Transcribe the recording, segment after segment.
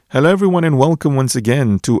Hello, everyone, and welcome once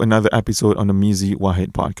again to another episode on the Mizi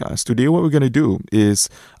Wahid podcast. Today, what we're going to do is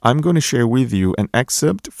I'm going to share with you an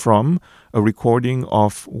excerpt from a recording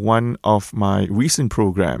of one of my recent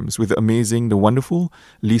programs with the amazing, the wonderful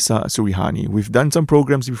Lisa Surihani. We've done some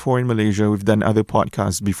programs before in Malaysia, we've done other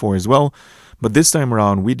podcasts before as well, but this time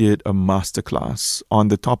around, we did a masterclass on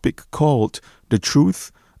the topic called The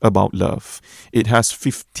Truth About Love. It has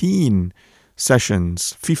 15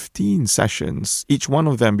 sessions, each one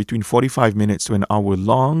of them between 45 minutes to an hour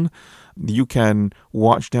long. You can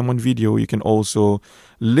watch them on video. You can also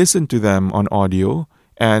listen to them on audio.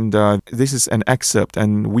 And this is an excerpt,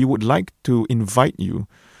 and we would like to invite you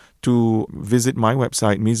to visit my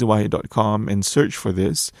website, miziwahid.com, and search for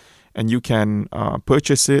this. And you can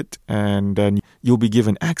purchase it, and then you'll be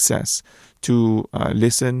given access to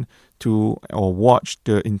listen to or watch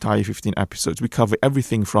the entire 15 episodes. We cover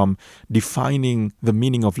everything from defining the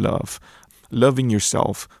meaning of love, loving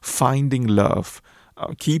yourself, finding love,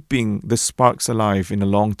 keeping the sparks alive in a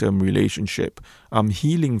long-term relationship,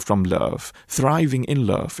 healing from love, thriving in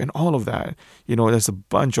love, and all of that. You know, there's a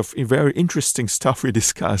bunch of very interesting stuff we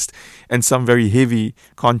discussed and some very heavy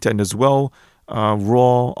content as well.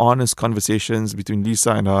 Raw, honest conversations between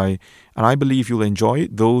Lisa and I believe you'll enjoy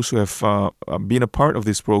it. Those who have been a part of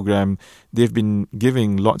this program, they've been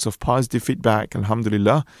giving lots of positive feedback,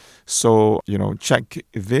 alhamdulillah. So, check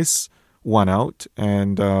this one out,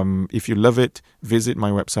 and if you love it, visit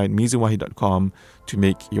my website, miziwahid.com, to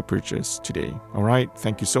make your purchase today. All right,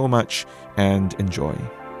 thank you so much, and enjoy.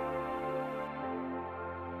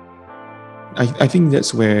 I think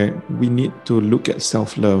that's where we need to look at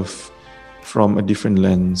self-love from a different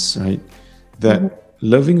lens, right? That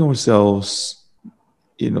loving ourselves,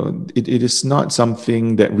 it is not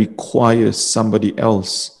something that requires somebody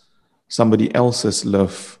else's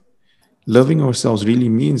love. Loving ourselves really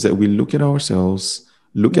means that we look at ourselves,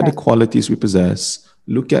 look at the qualities we possess,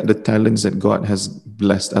 look at the talents that God has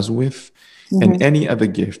blessed us with, and any other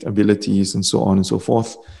gift, abilities, and so on and so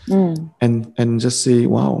forth, and just say,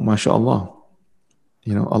 wow, mashallah,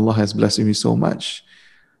 Allah has blessed me so much.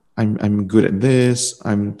 I'm good at this.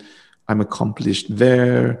 I'm accomplished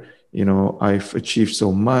there. I've achieved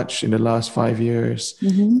so much in the last 5 years.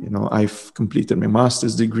 I've completed my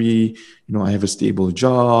master's degree. I have a stable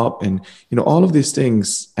job, and all of these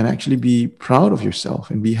things, and actually be proud of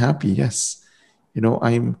yourself and be happy. Yes,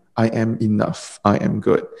 I am enough. I am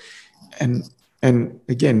good. And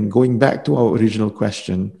again, going back to our original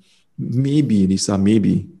question, maybe, Lisa,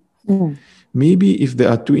 maybe if there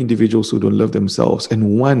are two individuals who don't love themselves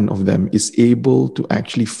and one of them is able to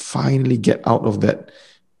actually finally get out of that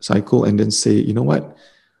cycle and then say, you know what,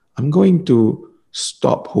 I'm going to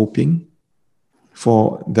stop hoping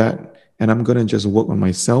for that, and I'm going to just work on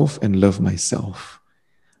myself and love myself.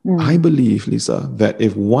 I believe, Lisa, that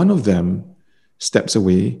if one of them steps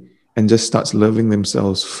away and just starts loving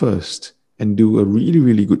themselves first and do a really,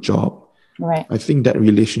 really good job, right, I think that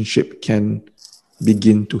relationship can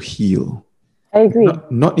begin to heal. I agree.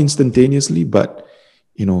 Not instantaneously, but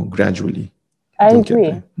gradually. I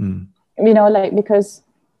agree. Because,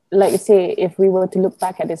 like, say, if we were to look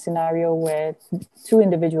back at the scenario where two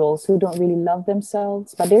individuals who don't really love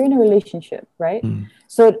themselves, but they're in a relationship, right?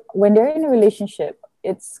 So when they're in a relationship,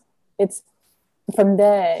 it's from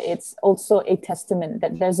there, it's also a testament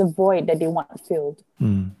that there's a void that they want filled.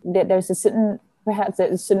 That there's a certain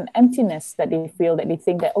emptiness that they feel, that they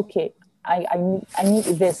think that, okay, I need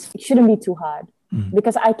this. It shouldn't be too hard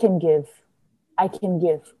because I can give, I can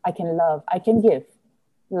love, I can give.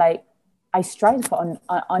 Like, I strive for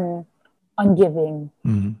on giving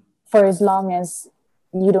for as long as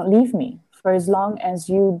you don't leave me, for as long as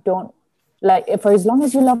you don't, for as long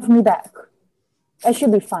as you love me back, I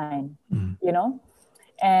should be fine,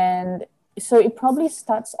 And so it probably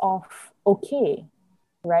starts off okay,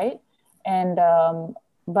 right? And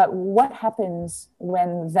but what happens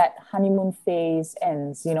when that honeymoon phase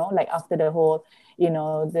ends, after the whole,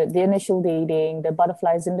 the initial dating, the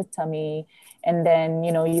butterflies in the tummy, and then,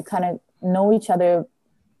 you kind of know each other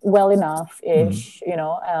well enough-ish,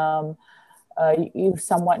 you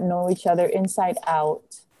somewhat know each other inside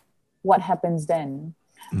out. What happens then?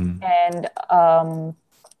 And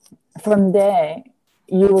from there,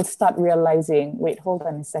 you will start realizing, wait, hold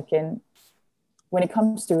on a second. When it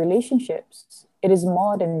comes to relationships, it is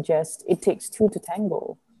more than just, it takes two to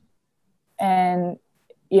tango. And,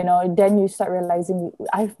 then you start realizing,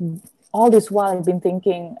 all this while I've been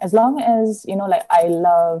thinking, as long as, I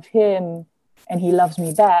love him and he loves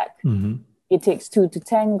me back, it takes two to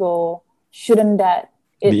tango. Shouldn't that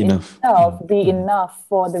be enough? Itself be enough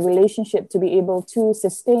for the relationship to be able to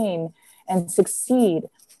sustain and succeed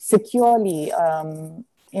securely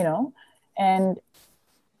you know, and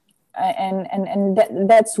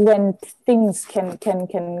that's when things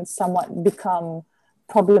can somewhat become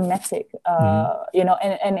problematic, you know,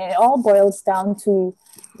 and it all boils down to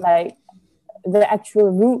like the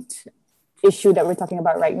actual root issue that we're talking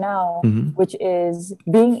about right now, which is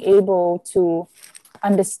being able to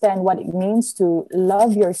understand what it means to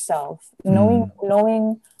love yourself, knowing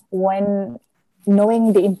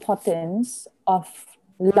the importance of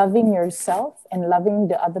loving yourself and loving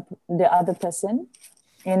the other person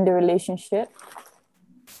in the relationship,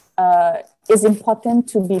 is important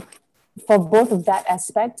to be, for both of that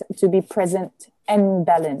aspect to be present and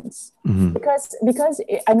balanced. Because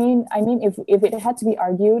I mean if it had to be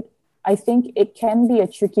argued, I think it can be a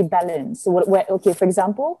tricky balance. So where, okay, for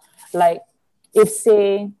example, like if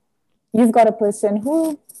say you've got a person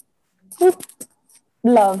who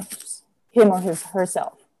loves him or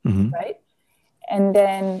herself, right? And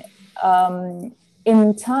then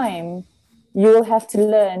in time, you will have to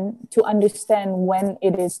learn to understand when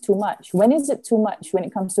it is too much. When is it too much when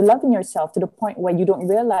it comes to loving yourself to the point where you don't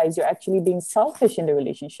realize you're actually being selfish in the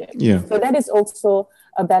relationship? Yeah. So that is also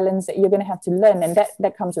a balance that you're going to have to learn. And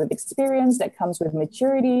that comes with experience, that comes with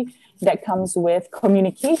maturity, that comes with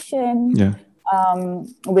communication. Yeah.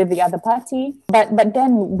 With the other party, but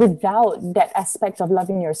then without that aspect of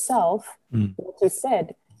loving yourself, like you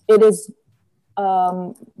said, it is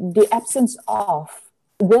the absence of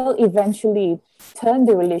will eventually turn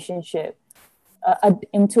the relationship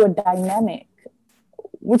into a dynamic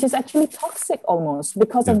which is actually toxic almost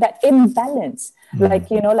because of that imbalance. Like,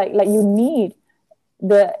 you know, like you need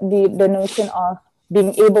the notion of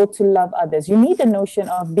being able to love others. You need the notion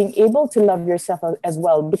of being able to love yourself as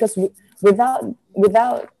well, because without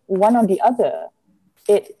one or the other,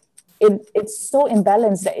 it's so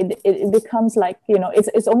imbalanced that it becomes like, you know,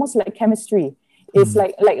 it's almost like chemistry. It's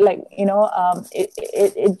like you know,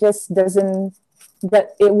 it just doesn't,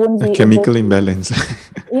 that it wouldn't be a chemical imbalance.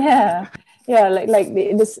 like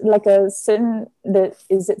this, like a is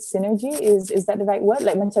it synergy, is that the right word?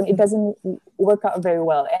 Like it doesn't work out very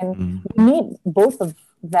well, and you need both of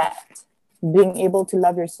that, being able to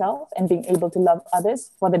love yourself and being able to love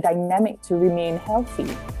others for the dynamic to remain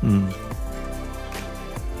healthy.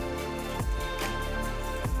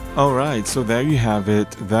 All right, so there you have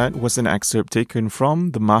it. That was an excerpt taken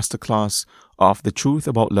from the masterclass of The Truth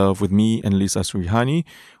About Love with me and Lisa Srihani.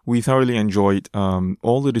 We thoroughly enjoyed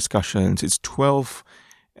all the discussions. It's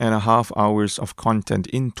 12.5 hours of content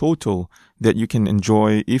in total that you can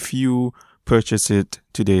enjoy if you purchase it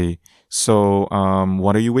today. So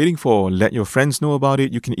what are you waiting for? Let your friends know about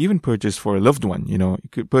it. You can even purchase for a loved one. You know, you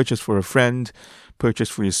could purchase for a friend, purchase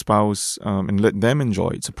for your spouse, and let them enjoy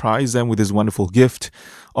it. Surprise them with this wonderful gift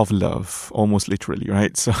of love, almost literally,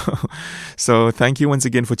 right? So thank you once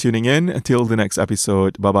again for tuning in. Until the next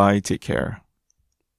episode. Bye-bye. Take care.